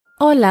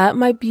Hola,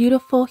 my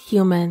beautiful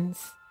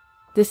humans.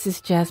 This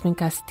is Jasmine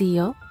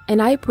Castillo,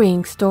 and I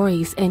bring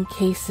stories and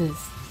cases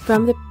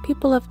from the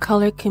people of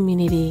color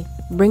community,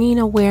 bringing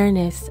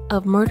awareness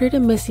of murdered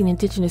and missing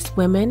Indigenous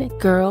women,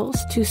 girls,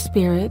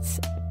 two-spirits,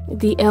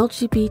 the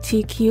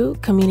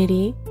LGBTQ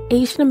community,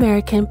 Asian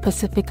American,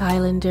 Pacific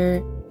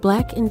Islander,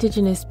 Black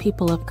Indigenous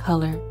people of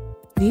color.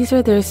 These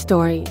are their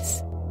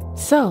stories.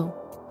 So,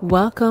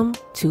 welcome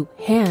to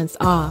Hands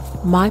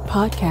Off, my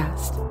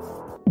podcast.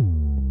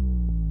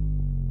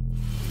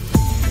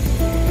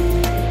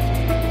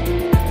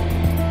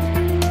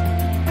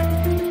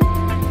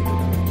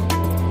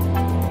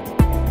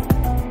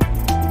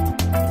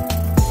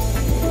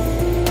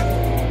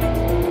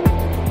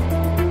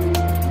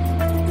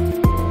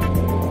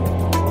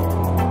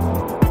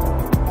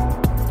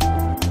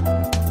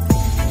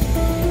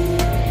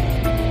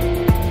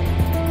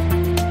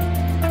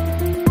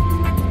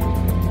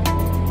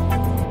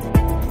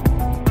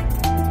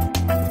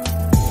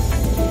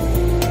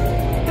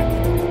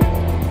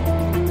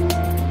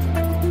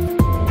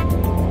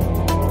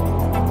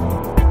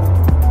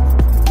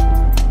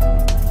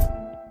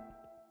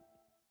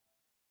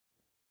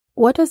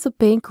 What does a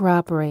bank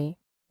robbery,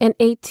 an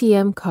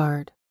ATM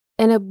card,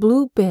 and a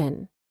blue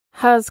bin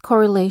has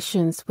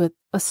correlations with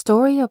a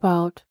story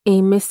about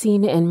a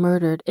missing and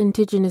murdered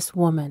Indigenous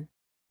woman?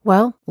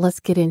 Well,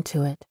 let's get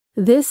into it.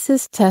 This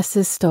is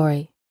Tess's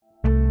story.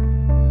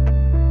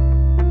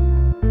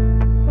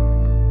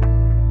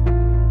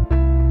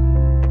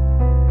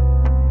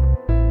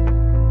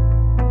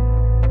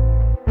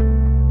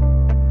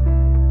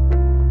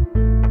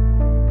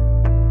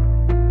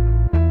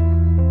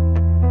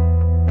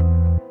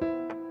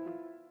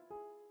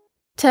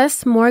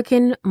 Tess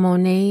Morgan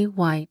Monet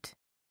White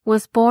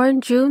was born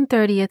June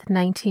 30th,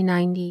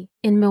 1990,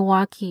 in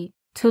Milwaukee,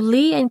 to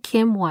Lee and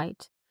Kim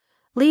White.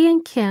 Lee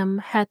and Kim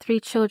had 3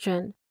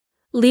 children.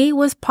 Lee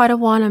was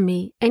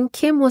Potawatomi and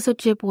Kim was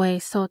Ojibwe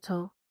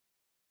Saulteaux.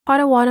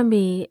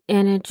 Potawatomi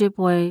and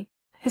Ojibwe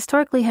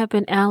historically have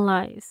been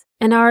allies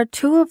and are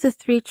 2 of the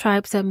 3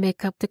 tribes that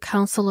make up the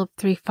Council of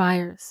 3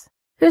 Fires.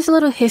 Here's a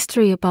little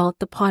history about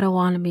the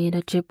Potawatomi and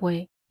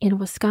Ojibwe in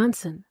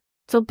Wisconsin.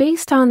 So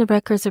based on the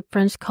records of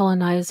French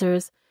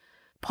colonizers,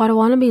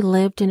 Potawatomi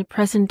lived in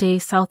present-day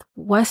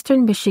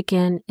southwestern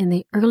Michigan in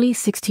the early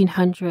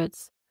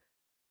 1600s.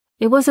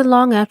 It wasn't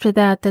long after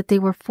that they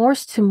were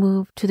forced to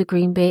move to the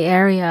Green Bay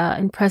area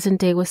in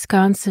present-day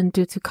Wisconsin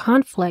due to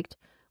conflict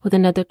with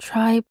another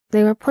tribe.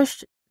 They were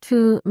pushed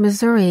to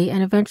Missouri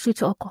and eventually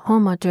to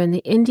Oklahoma during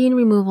the Indian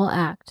Removal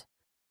Act.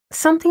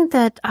 Something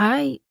that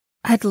I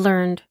had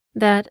learned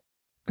that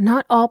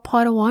not all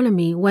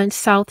Potawatomi went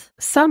South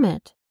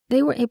Summit.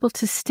 They were able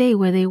to stay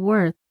where they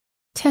were.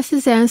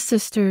 Tess's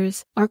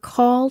ancestors are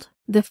called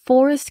the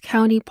Forest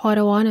County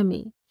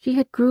Potawatomi. She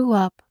had grew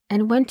up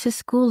and went to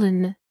school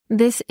in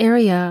this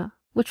area,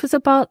 which was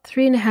about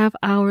 3.5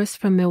 hours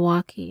from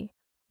Milwaukee.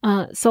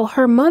 So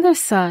her mother's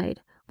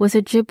side was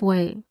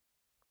Ojibwe,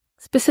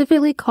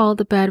 specifically called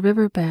the Bad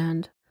River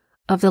Band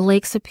of the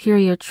Lake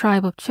Superior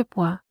tribe of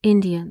Chippewa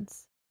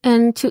Indians.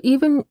 And to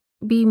even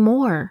be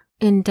more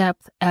in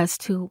depth as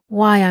to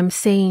why I'm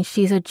saying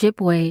she's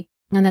Ojibwe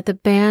and that the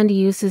band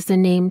uses the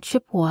name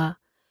Chippewa,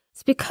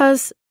 it's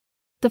because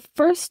the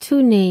first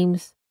 2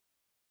 names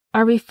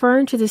are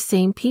referring to the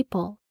same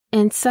people.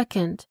 And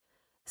second,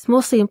 it's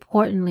mostly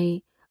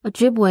importantly,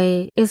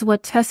 Ojibwe is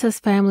what Tessa's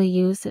family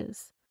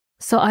uses.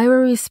 So I will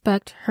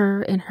respect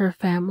her and her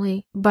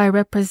family by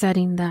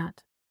representing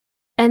that.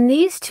 And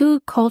these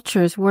 2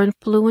 cultures were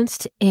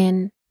influenced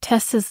in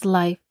Tessa's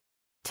life.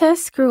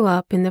 Tess grew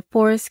up in the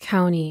Forest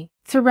County,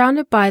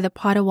 surrounded by the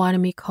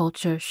Potawatomi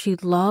culture she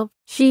loved.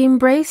 She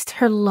embraced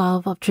her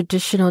love of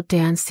traditional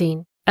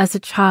dancing as a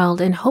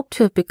child and hoped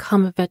to have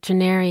become a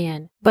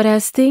veterinarian. But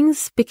as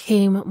things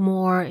became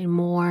more and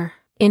more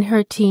in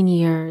her teen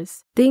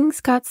years, things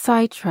got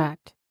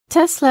sidetracked.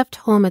 Tess left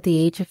home at the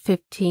age of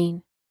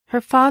 15. Her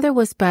father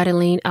was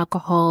battling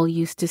alcohol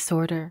use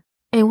disorder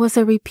and was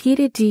a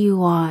repeated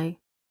DUI,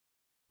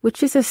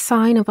 which is a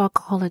sign of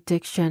alcohol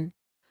addiction.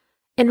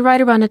 And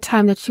right around the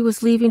time that she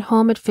was leaving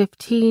home at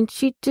 15,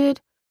 she did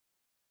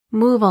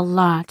move a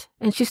lot,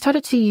 and she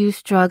started to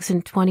use drugs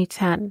in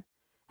 2010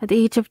 at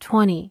the age of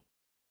 20.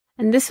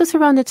 And this was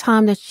around the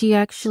time that she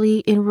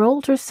actually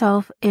enrolled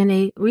herself in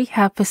a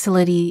rehab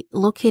facility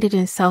located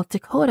in South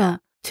Dakota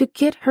to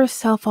get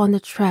herself on the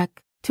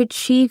track to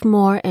achieve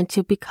more and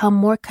to become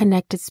more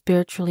connected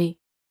spiritually.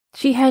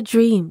 She had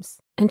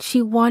dreams, and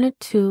she wanted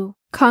to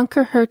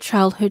conquer her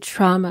childhood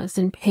traumas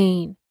and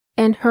pain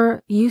and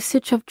her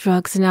usage of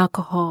drugs and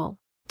alcohol.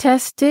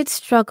 Tess did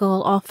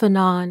struggle off and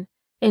on,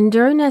 and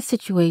during that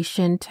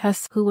situation,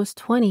 Tess, who was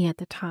 20 at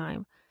the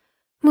time,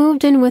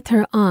 moved in with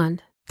her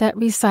aunt that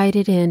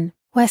resided in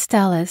West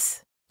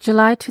Dallas,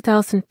 July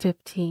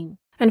 2015.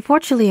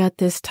 Unfortunately, at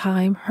this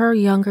time, her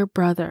younger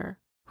brother,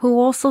 who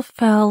also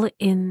fell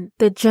in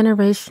the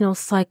generational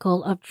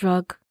cycle of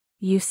drug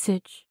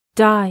usage,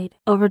 died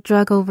of a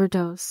drug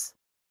overdose.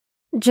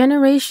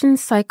 Generation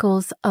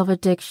cycles of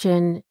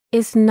addiction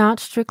is not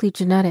strictly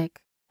genetic.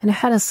 And it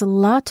had a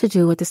lot to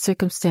do with the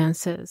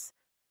circumstances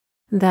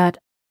that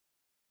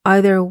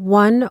either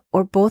one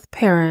or both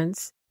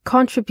parents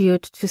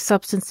contribute to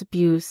substance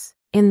abuse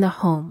in the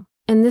home.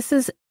 And this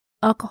is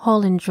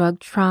alcohol and drug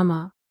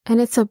trauma.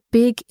 And it's a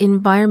big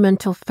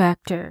environmental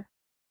factor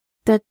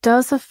that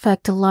does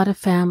affect a lot of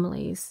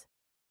families.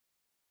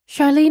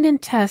 Charlene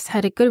and Tess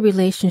had a good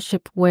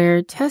relationship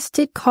where Tess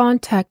did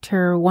contact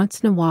her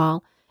once in a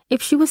while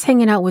if she was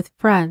hanging out with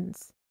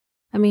friends.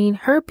 I mean,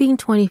 her being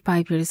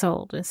 25 years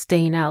old and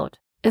staying out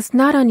is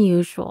not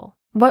unusual.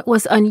 What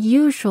was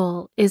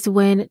unusual is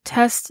when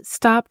Tess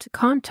stopped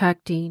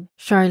contacting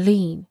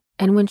Charlene,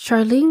 and when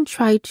Charlene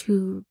tried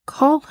to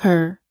call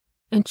her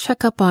and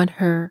check up on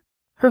her,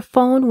 her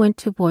phone went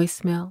to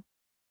voicemail.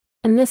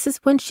 And this is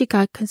when she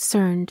got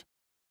concerned.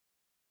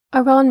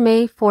 Around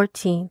May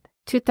 14th,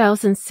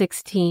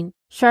 2016,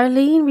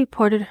 Charlene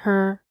reported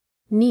her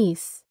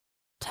niece,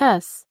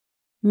 Tess,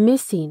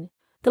 missing.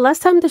 The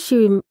last time that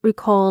she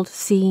recalled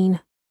seeing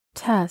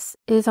Tess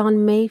is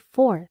on May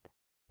 4th,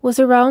 was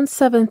around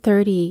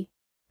 7:30,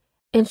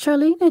 and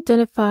Charlene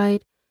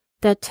identified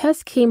that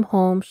Tess came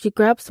home, she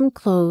grabbed some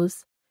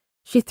clothes,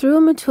 she threw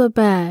them into a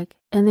bag,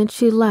 and then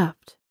she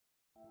left.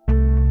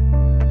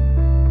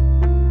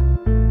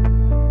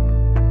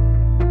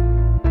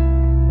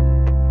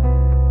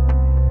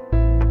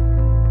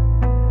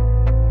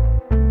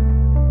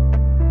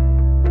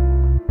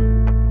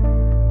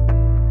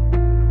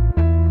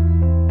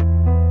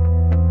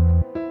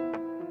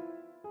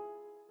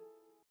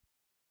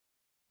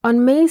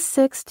 On May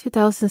 6,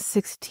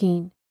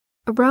 2016,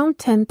 around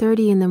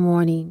 10:30 in the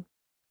morning,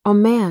 a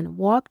man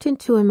walked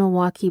into a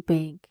Milwaukee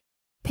bank,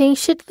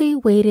 patiently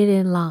waited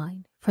in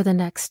line for the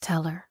next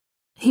teller.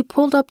 He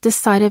pulled up the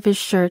side of his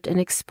shirt and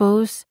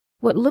exposed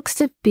what looks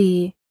to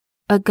be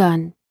a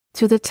gun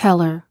to the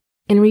teller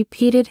and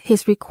repeated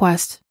his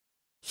request.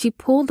 She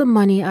pulled the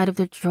money out of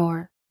the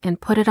drawer and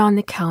put it on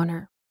the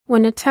counter.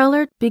 When the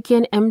teller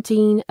began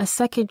emptying a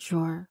second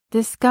drawer,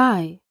 this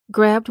guy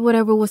grabbed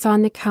whatever was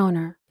on the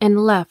counter and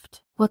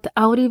left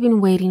without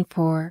even waiting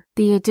for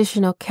the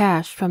additional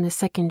cash from the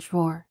second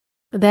drawer.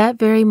 That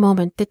very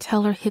moment, the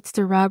teller hits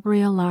the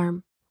robbery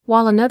alarm,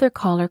 while another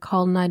caller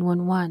called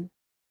 911.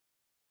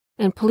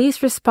 And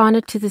police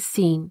responded to the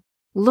scene.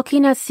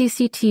 Looking at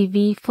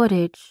CCTV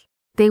footage,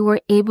 they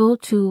were able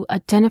to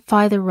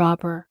identify the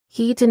robber.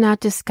 He did not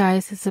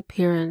disguise his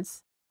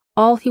appearance.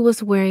 All he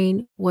was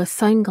wearing was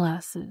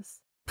sunglasses.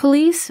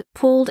 Police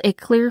pulled a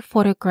clear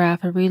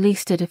photograph and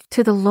released it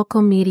to the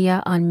local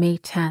media on May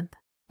 10th.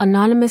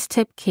 Anonymous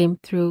tip came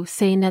through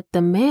saying that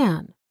the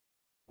man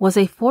was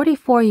a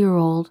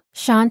 44-year-old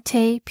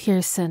Shante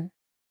Pearson.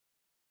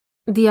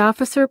 The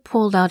officer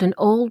pulled out an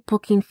old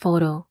booking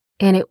photo,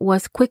 and it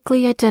was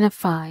quickly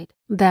identified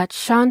that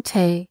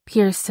Shante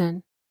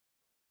Pearson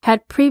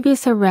had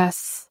previous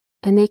arrests,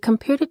 and they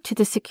compared it to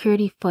the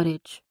security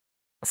footage.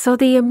 So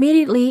they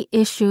immediately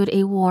issued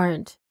a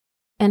warrant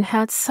and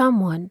had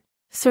someone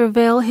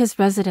surveil his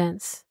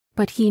residence,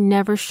 but he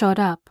never showed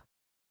up.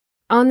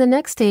 On the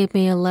next day,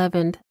 May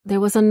 11th,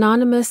 there was an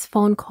anonymous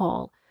phone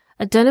call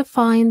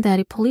identifying that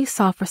a police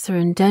officer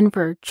in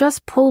Denver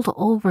just pulled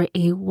over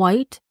a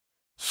white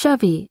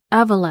Chevy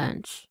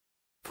Avalanche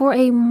for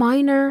a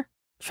minor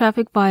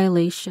traffic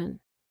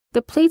violation.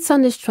 The plates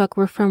on this truck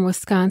were from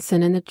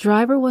Wisconsin, and the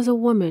driver was a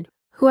woman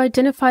who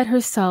identified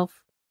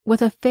herself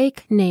with a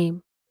fake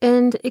name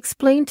and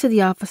explained to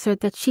the officer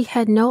that she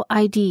had no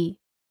ID.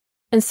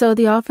 And so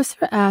the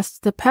officer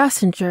asked the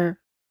passenger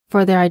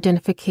for their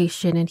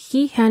identification, and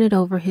he handed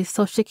over his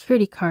Social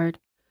Security card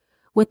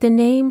with the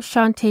name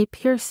Shante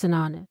Pearson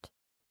on it.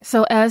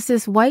 So as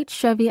this white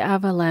Chevy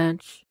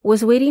Avalanche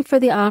was waiting for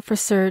the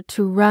officer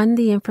to run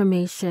the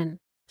information,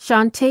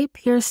 Shante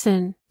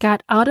Pearson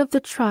got out of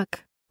the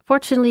truck.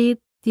 Fortunately,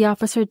 the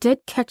officer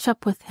did catch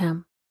up with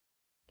him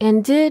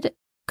and did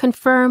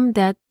confirm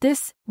that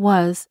this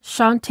was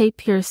Shante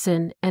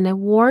Pearson and a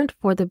warrant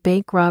for the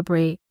bank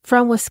robbery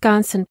from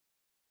Wisconsin.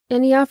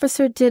 And the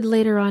officer did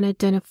later on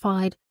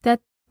identify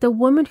that the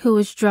woman who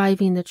was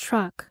driving the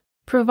truck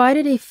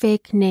provided a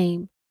fake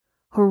name.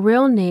 Her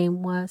real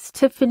name was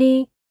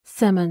Tiffany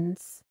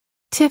Simmons.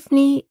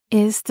 Tiffany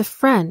is the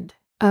friend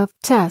of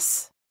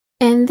Tess.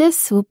 And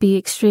this will be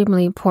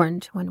extremely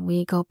important when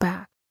we go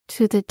back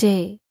to the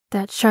day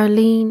that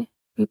Charlene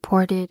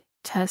reported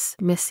Tess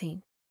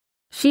missing.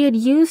 She had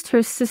used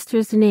her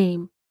sister's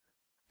name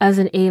as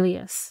an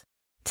alias.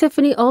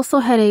 Tiffany also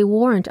had a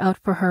warrant out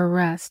for her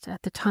arrest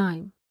at the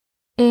time.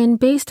 And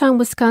based on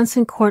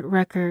Wisconsin court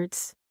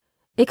records,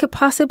 it could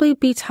possibly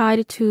be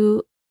tied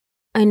to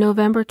a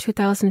November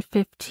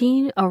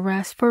 2015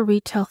 arrest for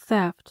retail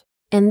theft.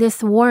 And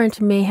this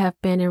warrant may have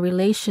been in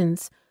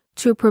relations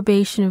to a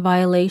probation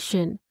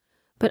violation.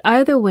 But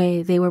either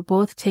way, they were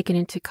both taken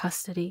into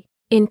custody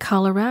in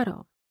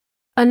Colorado.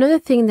 Another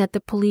thing that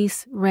the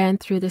police ran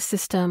through the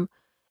system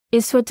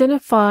is to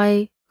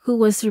identify who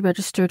was the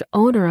registered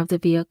owner of the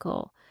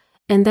vehicle.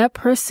 And that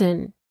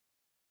person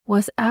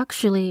was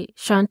actually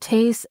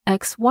Shantae's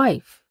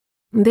ex-wife.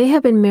 They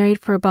had been married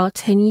for about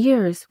 10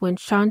 years when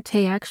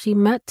Shante actually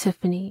met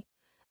Tiffany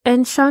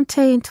And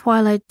Shantae and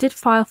Twilight did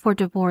file for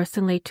divorce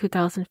in late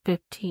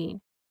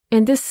 2015.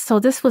 And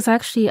this was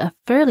actually a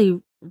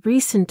fairly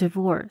recent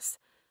divorce.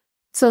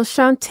 So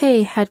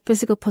Shantae had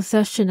physical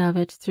possession of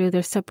it through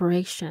their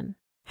separation.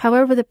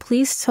 However, the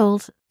police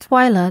told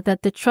Twyla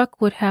that the truck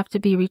would have to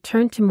be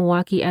returned to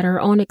Milwaukee at her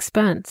own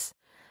expense.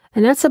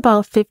 And that's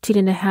about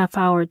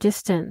 15.5-hour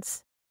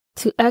distance.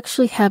 To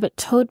actually have it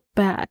towed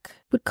back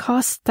would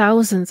cost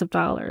thousands of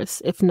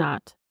dollars, if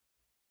not.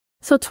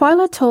 So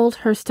Twyla told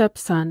her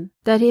stepson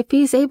that if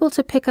he's able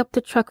to pick up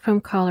the truck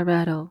from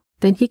Colorado,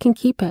 then he can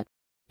keep it.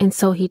 And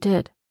so he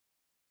did.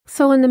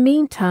 So in the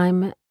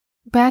meantime,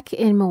 back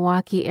in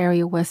Milwaukee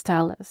area, West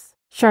Allis,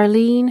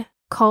 Charlene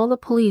called the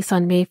police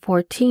on May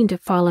 14 to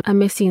file a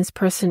missing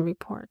person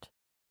report.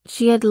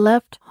 She had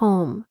left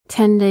home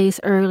 10 days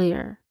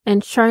earlier,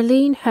 and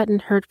Charlene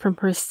hadn't heard from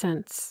her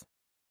since.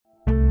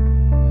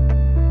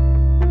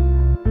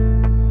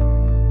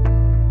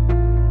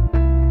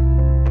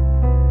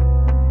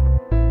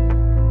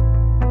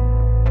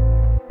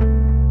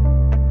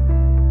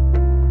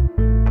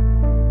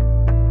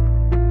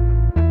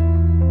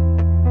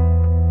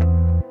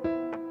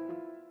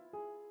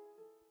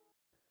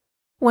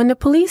 When the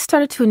police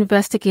started to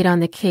investigate on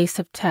the case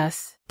of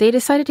Tess, they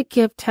decided to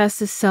give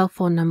Tess's cell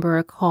phone number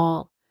a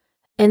call,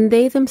 and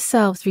they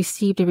themselves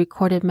received a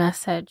recorded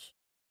message.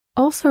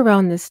 Also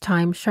around this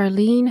time,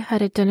 Charlene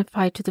had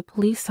identified to the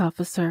police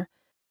officer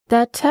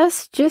that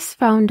Tess just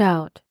found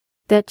out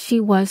that she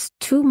was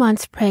 2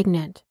 months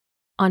pregnant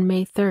on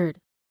May 3rd,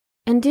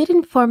 and did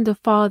inform the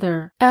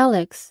father,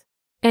 Alex,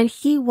 and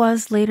he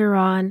was later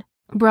on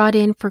brought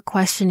in for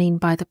questioning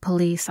by the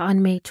police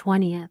on May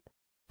 20th.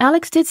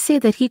 Alex did say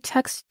that he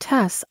texted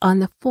Tess on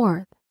the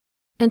 4th,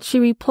 and she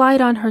replied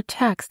on her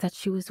text that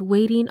she was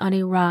waiting on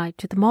a ride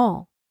to the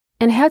mall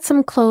and had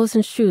some clothes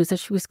and shoes that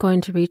she was going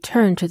to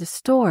return to the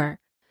store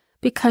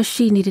because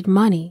she needed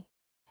money.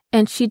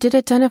 And she did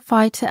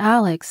identify to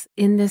Alex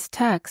in this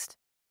text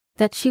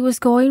that she was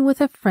going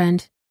with a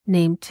friend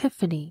named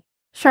Tiffany.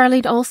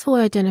 Charlene also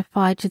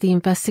identified to the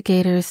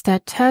investigators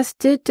that Tess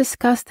did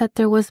discuss that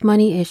there was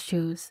money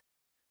issues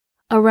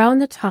around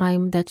the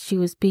time that she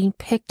was being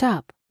picked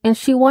up. And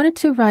she wanted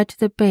to ride to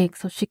the bank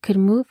so she could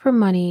move her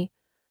money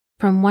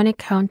from one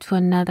account to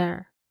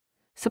another.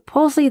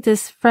 Supposedly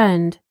this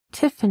friend,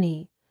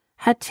 Tiffany,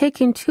 had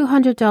taken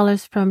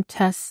 $200 from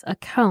Tess'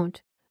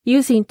 account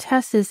using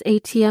Tess's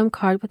ATM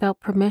card without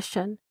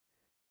permission.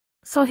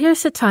 So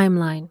here's the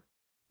timeline.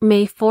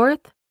 May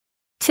 4th,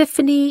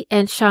 Tiffany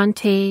and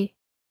Shantae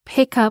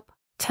pick up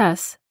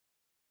Tess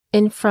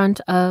in front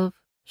of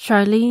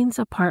Charlene's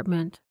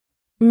apartment.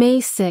 May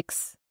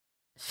 6th,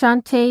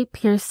 Shantae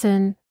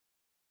Pearson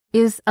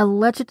is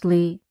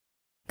allegedly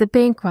the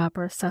bank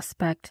robber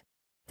suspect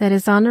that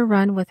is on a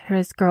run with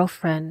his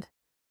girlfriend.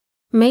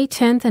 May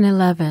 10th and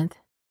 11th,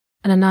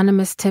 an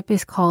anonymous tip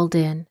is called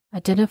in,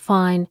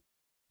 identifying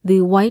the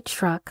white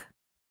truck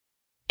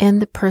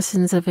and the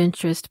persons of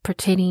interest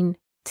pertaining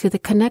to the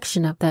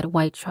connection of that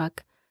white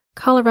truck.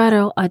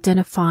 Colorado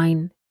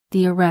identifying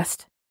the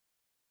arrest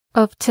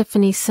of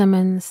Tiffany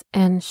Simmons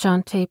and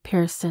Shantae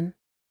Pearson.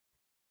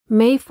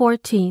 May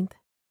 14th,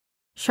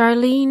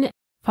 Charlene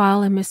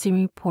filed a missing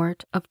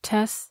report of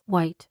Tess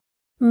White.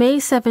 May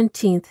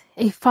 17th,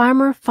 a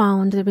farmer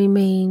found the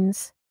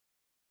remains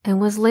and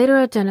was later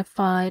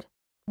identified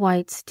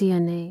White's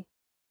DNA.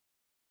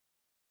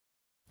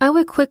 I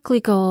would quickly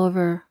go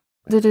over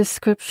the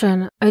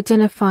description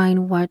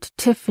identifying what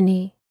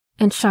Tiffany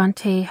and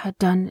Shantae had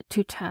done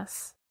to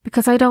Tess,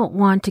 because I don't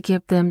want to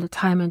give them the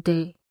time of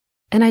day,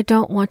 and I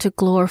don't want to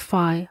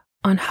glorify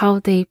on how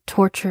they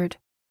tortured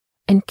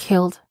and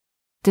killed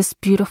this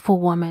beautiful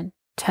woman,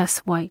 Tess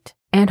White,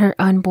 and her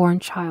unborn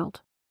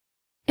child.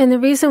 And the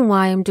reason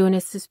why I'm doing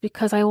this is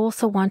because I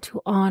also want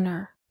to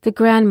honor the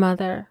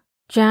grandmother,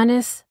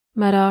 Janice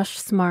Madosh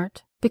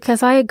Smart,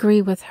 because I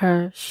agree with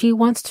her. She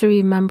wants to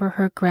remember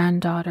her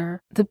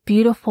granddaughter, the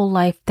beautiful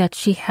life that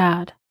she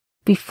had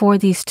before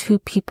these two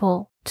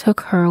people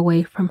took her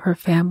away from her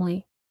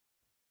family.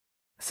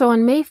 So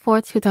on May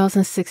 4th,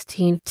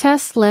 2016,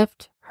 Tess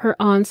left her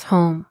aunt's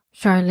home,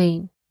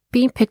 Charlene,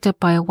 being picked up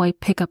by a white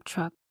pickup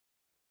truck.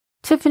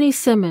 Tiffany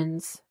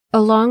Simmons,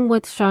 along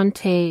with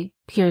Shantae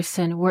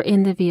Pearson, were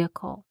in the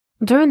vehicle.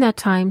 During that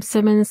time,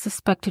 Simmons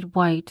suspected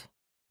White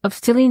of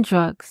stealing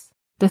drugs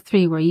the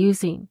three were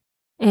using.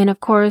 And of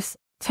course,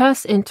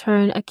 Tess in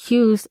turn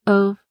accused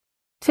of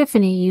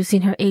Tiffany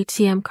using her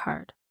ATM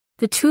card.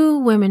 The two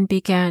women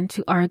began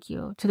to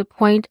argue to the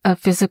point of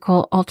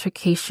physical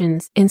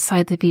altercations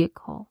inside the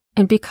vehicle.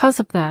 And because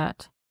of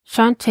that,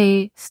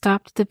 Shantae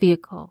stopped the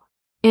vehicle,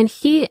 and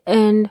he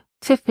and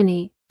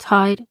Tiffany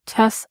tied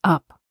Tess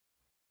up.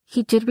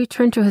 He did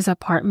return to his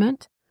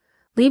apartment,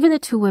 leaving the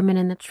two women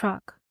in the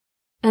truck.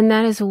 And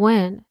that is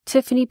when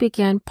Tiffany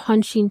began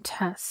punching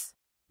Tess,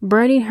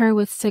 burning her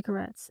with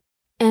cigarettes,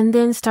 and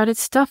then started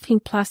stuffing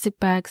plastic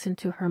bags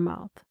into her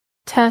mouth.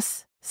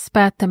 Tess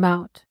spat them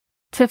out.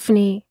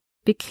 Tiffany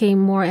became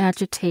more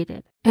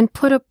agitated and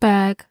put a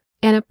bag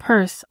and a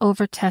purse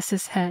over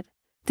Tess's head,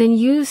 then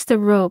used the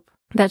rope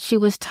that she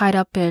was tied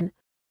up in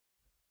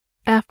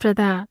After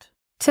that,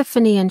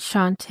 Tiffany and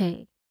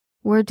Shantae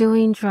were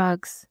doing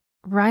drugs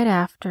right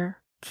after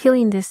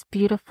killing this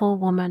beautiful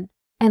woman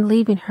and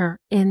leaving her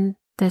in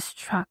this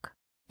truck.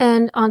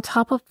 And on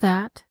top of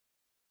that,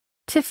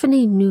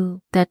 Tiffany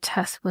knew that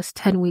Tess was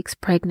 10 weeks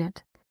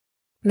pregnant.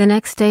 The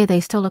next day, they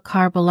stole a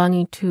car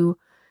belonging to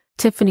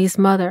Tiffany's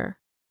mother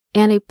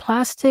and a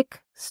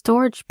plastic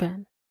storage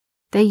bin.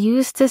 They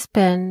used this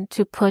bin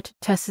to put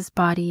Tess's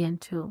body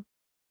into.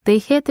 They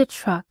hid the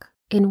truck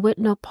in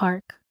Whitnell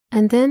Park,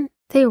 and then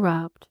they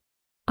robbed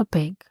a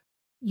bank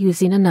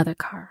using another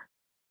car.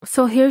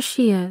 So here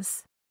she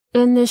is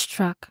in this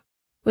truck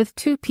with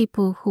two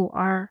people who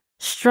are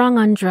strung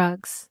on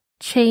drugs,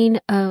 chain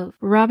of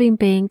robbing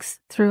banks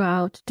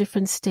throughout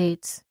different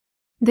states.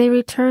 They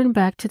return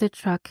back to the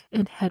truck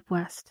and head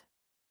west.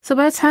 So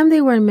by the time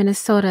they were in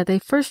Minnesota, they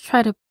first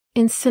tried to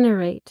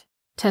incinerate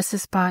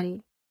Tess's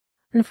body.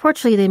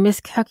 Unfortunately, they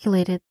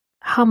miscalculated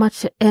how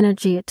much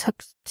energy it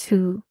took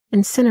to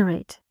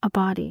incinerate a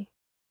body.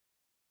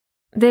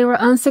 They were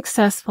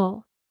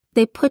unsuccessful.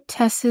 They put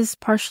Tess's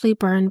partially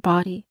burned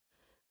body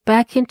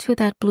back into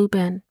that blue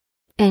bin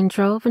and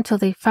drove until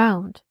they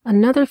found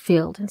another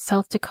field in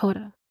South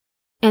Dakota.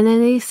 And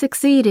then they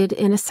succeeded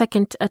in a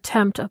second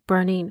attempt of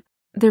burning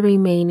the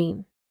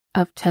remaining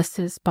of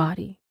Tess's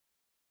body.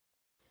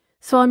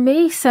 So on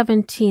May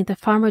 17th, the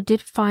farmer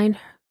did find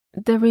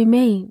the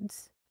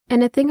remains.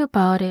 And the thing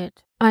about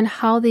it, on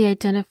how they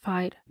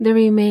identified the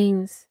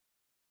remains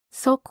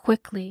so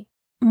quickly,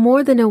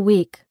 more than a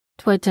week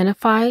to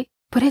identify,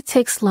 but it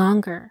takes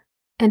longer.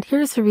 And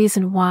here's the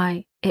reason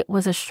why it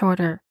was a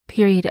shorter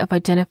period of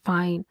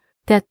identifying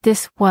that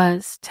this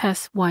was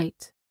Tess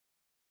White.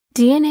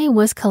 DNA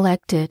was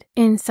collected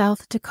in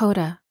South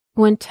Dakota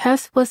when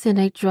Tess was in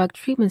a drug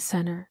treatment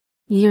center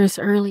years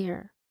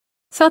earlier.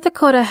 South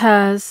Dakota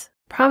has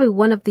probably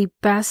one of the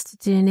best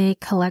DNA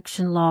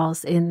collection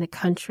laws in the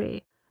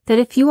country, that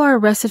if you are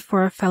arrested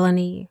for a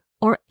felony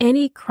or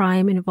any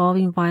crime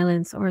involving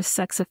violence or a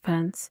sex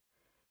offense,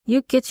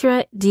 you get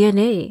your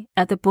DNA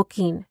at the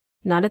booking,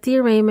 not at the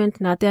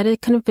arraignment, not at a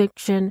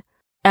conviction,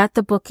 at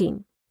the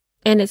booking.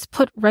 And it's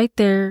put right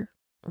there,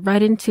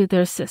 right into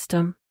their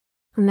system.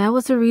 And that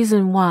was the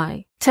reason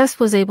why Tess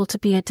was able to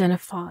be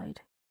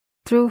identified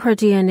through her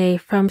DNA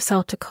from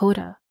South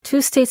Dakota,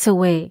 2 states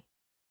away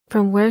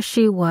from where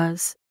she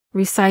was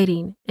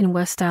residing in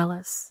West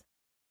Dallas.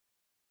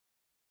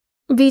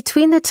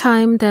 Between the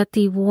time that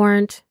the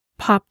warrant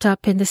popped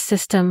up in the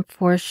system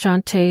for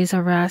Shantae's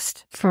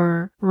arrest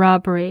for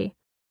robbery,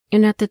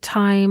 and at the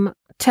time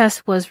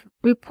Tess was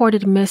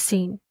reported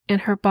missing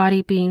and her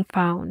body being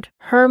found,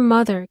 her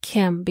mother,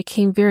 Kim,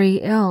 became very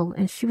ill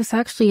and she was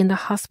actually in the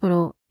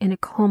hospital in a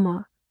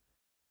coma.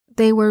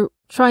 They were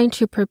trying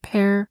to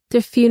prepare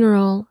the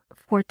funeral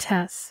for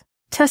Tess.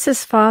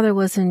 Tess's father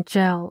was in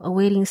jail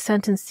awaiting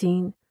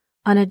sentencing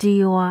on a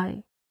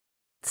DUI.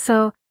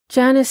 So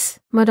Janice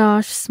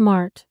Madosh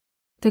Smart,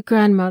 the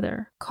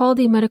grandmother, called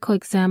the medical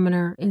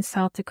examiner in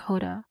South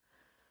Dakota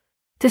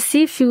to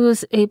see if she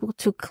was able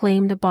to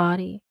claim the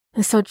body.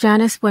 And so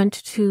Janice went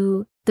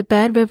to the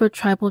Bad River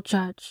tribal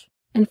judge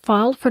and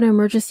filed for an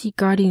emergency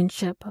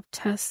guardianship of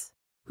Tess'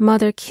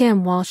 mother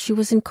Kim while she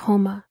was in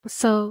coma.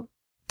 So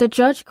the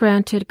judge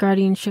granted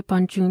guardianship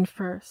on June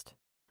 1st.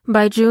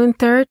 By June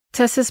 3rd,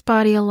 Tess's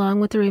body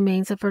along with the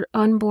remains of her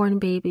unborn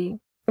baby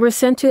were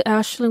sent to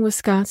Ashland,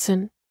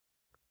 Wisconsin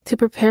to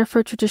prepare for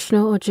a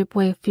traditional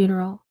Ojibwe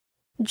funeral.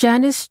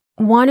 Janice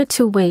wanted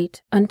to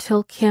wait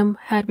until Kim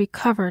had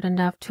recovered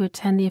enough to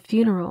attend the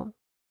funeral,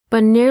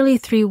 but nearly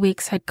 3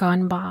 weeks had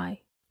gone by,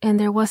 and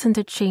there wasn't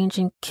a change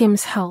in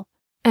Kim's health.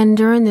 And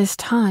during this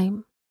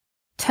time,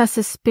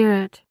 Tess's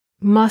spirit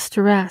must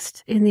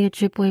rest in the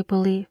Ojibwe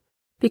belief,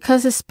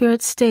 because the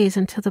spirit stays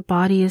until the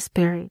body is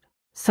buried.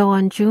 So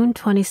on June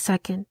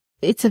 22nd,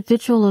 it's a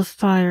vigil of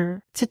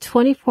fire. It's a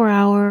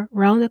 24-hour,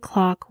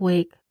 round-the-clock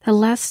wake that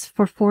lasts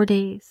for 4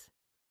 days.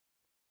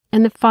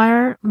 And the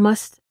fire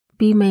must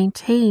be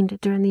maintained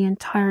during the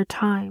entire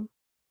time.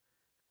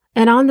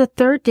 And on the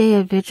 3rd day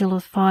of vigil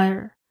of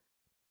fire,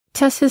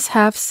 Tess's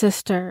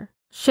half-sister,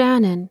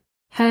 Shannon,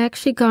 had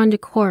actually gone to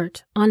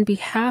court on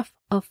behalf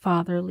of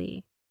Father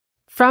Lee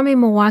from a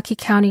Milwaukee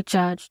County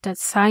judge that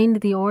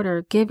signed the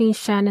order giving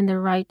Shannon the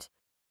right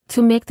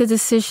to make the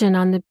decision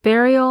on the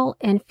burial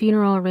and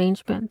funeral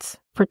arrangements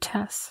for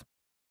Tess.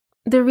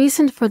 The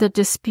reason for the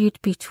dispute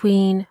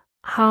between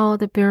how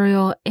the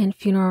burial and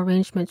funeral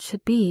arrangements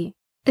should be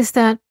is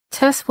that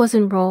Tess was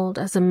enrolled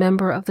as a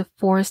member of the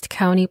Forest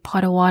County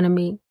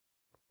Potawatomi,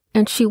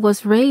 and she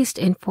was raised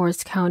in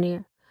Forest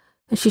County,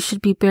 and she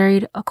should be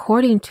buried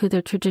according to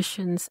their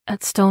traditions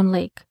at Stone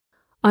Lake,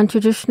 on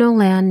traditional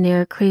land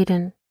near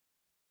Creighton,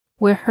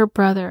 where her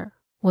brother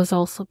was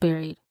also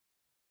buried.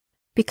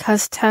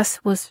 Because Tess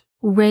was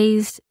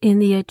raised in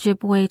the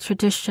Ojibwe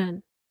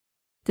tradition,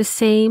 the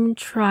same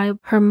tribe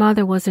her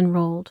mother was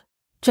enrolled,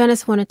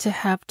 Janice wanted to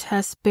have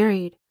Tess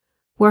buried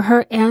where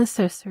her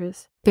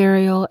ancestors'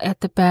 burial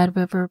at the Bad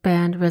River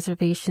Band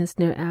reservations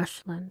near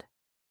Ashland.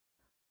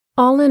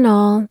 All in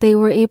all, they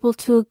were able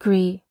to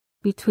agree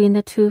between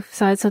the two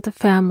sides of the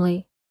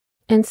family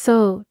And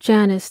so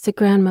Janice, the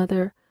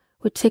grandmother,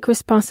 would take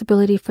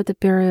responsibility for the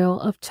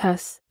burial of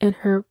Tess and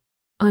her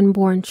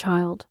unborn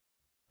child.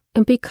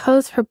 And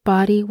because her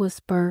body was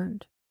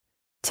burned,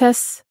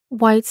 Tess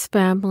White's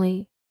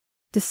family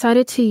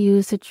decided to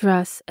use a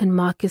dress and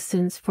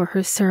moccasins for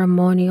her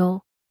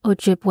ceremonial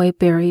Ojibwe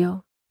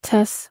burial.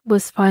 Tess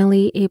was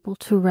finally able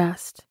to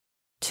rest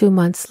 2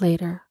 months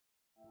later.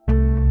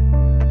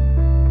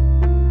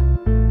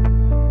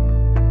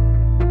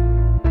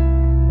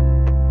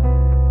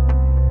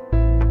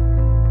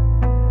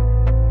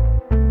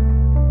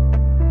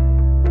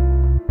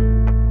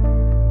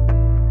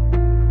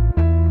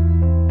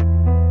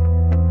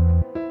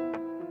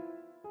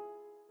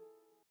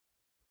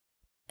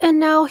 And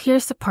now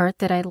here's the part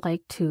that I'd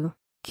like to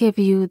give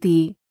you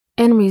the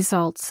end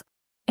results.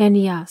 And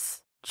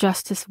yes,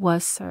 justice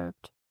was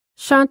served.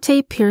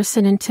 Shantae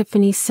Pearson and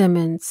Tiffany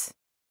Simmons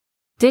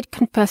did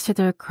confess to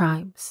their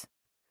crimes.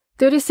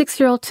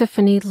 36-year-old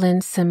Tiffany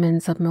Lynn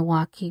Simmons of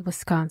Milwaukee,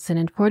 Wisconsin,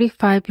 and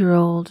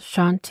 45-year-old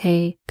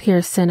Shantae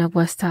Pearson of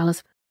West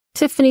Dallas.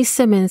 Tiffany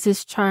Simmons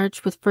is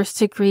charged with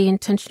first-degree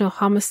intentional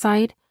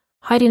homicide,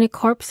 hiding a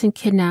corpse, and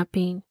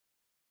kidnapping.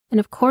 And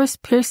of course,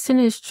 Pearson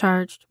is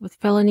charged with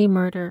felony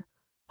murder,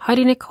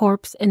 hiding a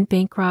corpse, and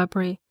bank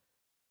robbery,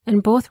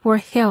 and both were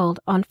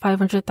held on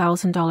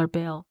 $500,000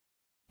 bail.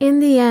 In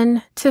the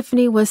end,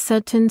 Tiffany was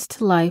sentenced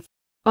to life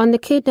on the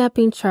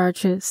kidnapping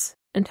charges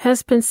and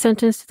has been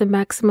sentenced to the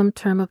maximum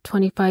term of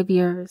 25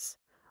 years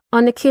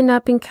on the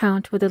kidnapping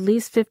count, with at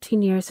least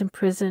 15 years in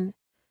prison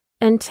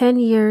and 10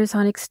 years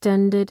on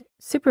extended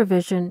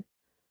supervision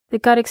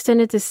that got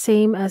extended the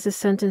same as the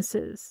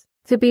sentences,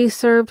 to be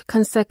served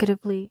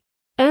consecutively,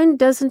 and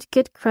doesn't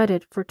get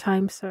credit for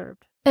time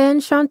served.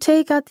 And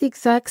Shantae got the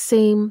exact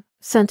same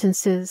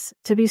sentences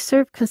to be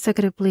served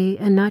consecutively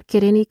and not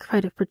get any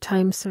credit for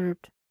time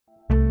served.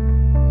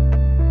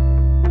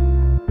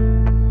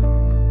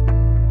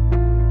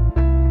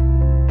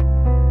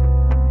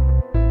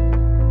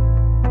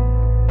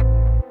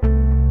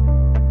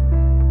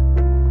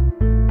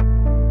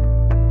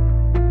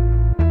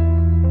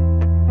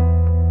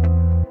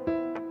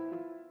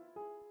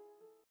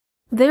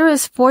 There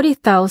is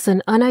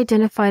 40,000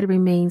 unidentified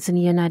remains in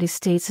the United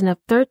States, and of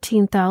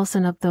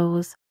 13,000 of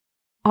those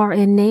are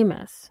in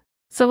NamUs.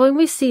 So when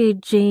we see a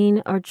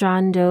Jane or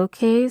John Doe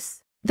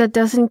case that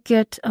doesn't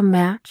get a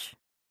match,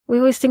 we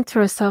always think to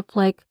ourselves,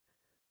 like,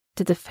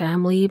 did the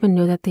family even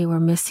know that they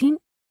were missing?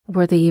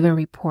 Were they even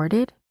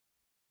reported?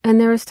 And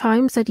there is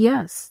times that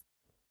yes,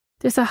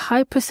 there's a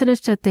high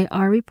percentage that they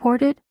are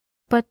reported,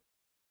 but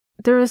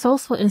there is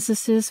also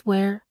instances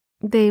where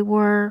they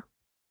were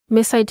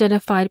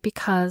misidentified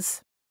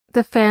because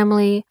the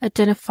family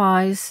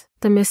identifies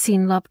the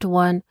missing loved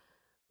one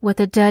with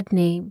a dead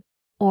name,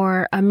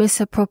 or a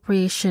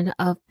misappropriation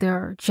of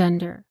their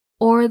gender,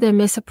 or the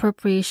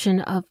misappropriation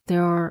of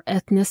their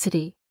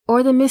ethnicity,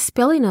 or the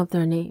misspelling of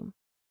their name.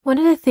 One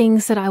of the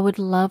things that I would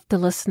love the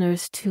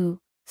listeners to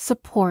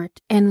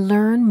support and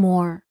learn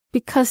more,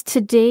 because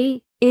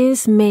today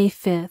is May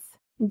 5th,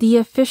 the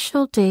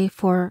official day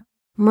for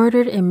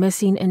Murdered and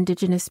Missing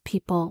Indigenous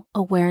People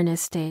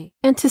Awareness Day.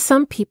 And to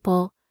some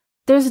people,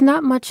 there's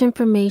not much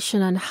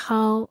information on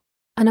how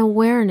an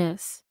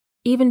awareness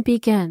even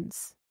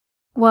begins.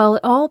 Well,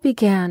 it all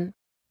began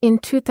in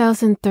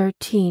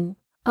 2013.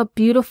 A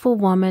beautiful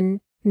woman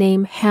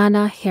named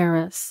Hannah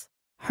Harris.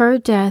 Her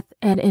death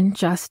and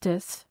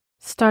injustice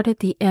started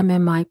the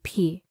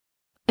MMIP.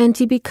 And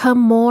to become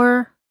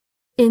more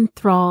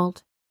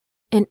enthralled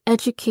and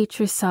educate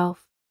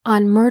yourself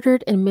on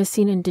murdered and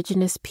missing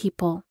Indigenous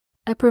people,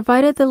 I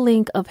provided the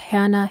link of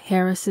Hannah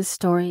Harris's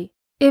story.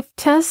 If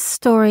Tess'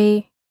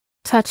 story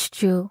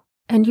touched you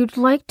and you'd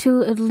like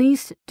to at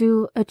least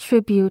do a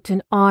tribute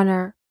in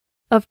honor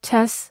of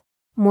Tess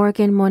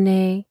Morgan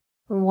Monet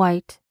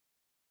White,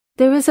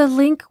 there is a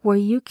link where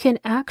you can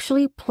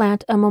actually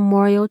plant a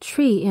memorial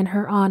tree in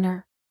her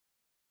honor.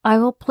 I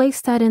will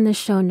place that in the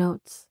show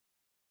notes.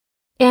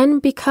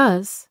 And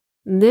because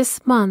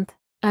this month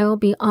I will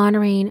be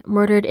honoring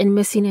murdered and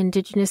missing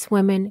Indigenous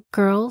women,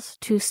 girls,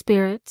 two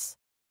spirits,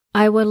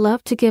 I would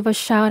love to give a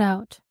shout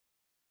out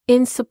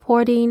in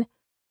supporting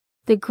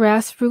the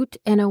grassroots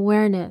and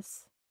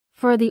awareness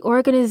for the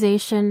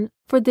organization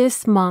for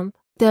this month,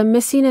 the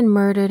Missing and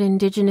Murdered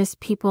Indigenous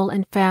People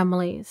and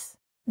Families.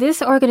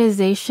 This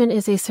organization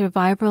is a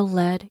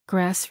survivor-led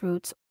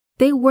grassroots.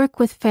 They work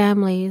with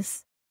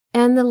families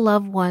and the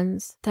loved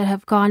ones that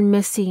have gone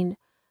missing,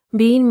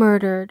 being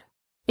murdered,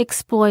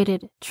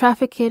 exploited,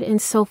 trafficked,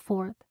 and so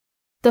forth.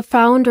 The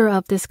founder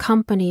of this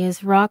company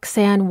is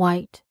Roxanne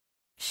White.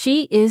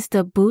 She is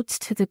the boots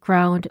to the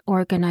ground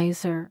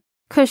organizer,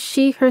 because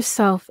she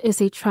herself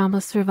is a trauma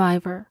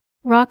survivor.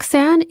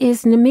 Roxanne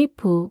is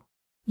Nimipu,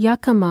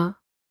 Yakima,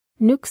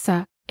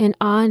 Nuksak, and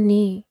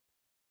Ani.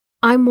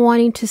 I'm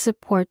wanting to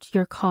support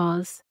your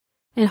cause,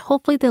 and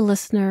hopefully the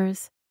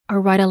listeners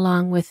are right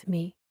along with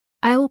me.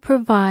 I will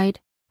provide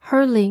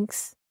her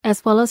links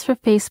as well as her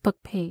Facebook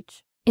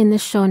page in the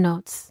show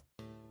notes.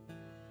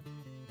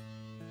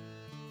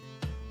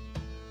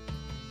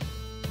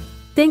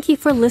 Thank you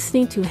for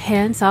listening to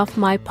Hands Off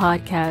My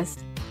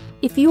Podcast.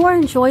 If you are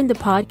enjoying the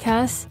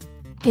podcast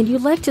and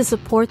you'd like to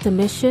support the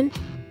mission,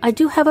 I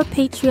do have a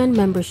Patreon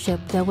membership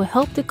that will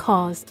help the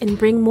cause and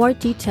bring more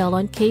detail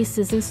on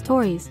cases and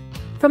stories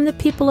from the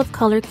people of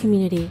color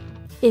community.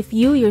 If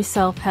you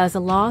yourself has a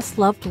lost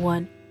loved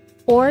one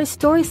or a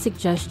story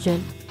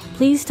suggestion,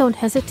 please don't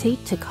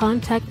hesitate to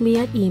contact me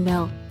at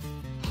email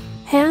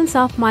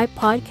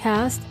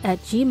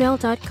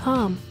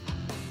handsoffmypodcast@gmail.com.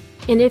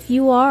 And if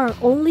you are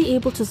only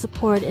able to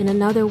support in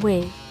another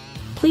way,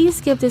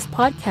 please give this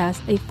podcast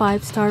a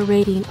 5-star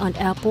rating on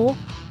Apple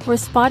or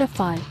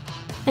Spotify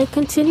and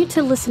continue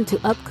to listen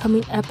to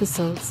upcoming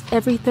episodes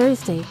every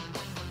Thursday,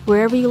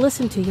 wherever you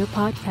listen to your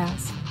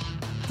podcast.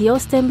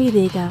 Dios te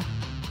bendiga.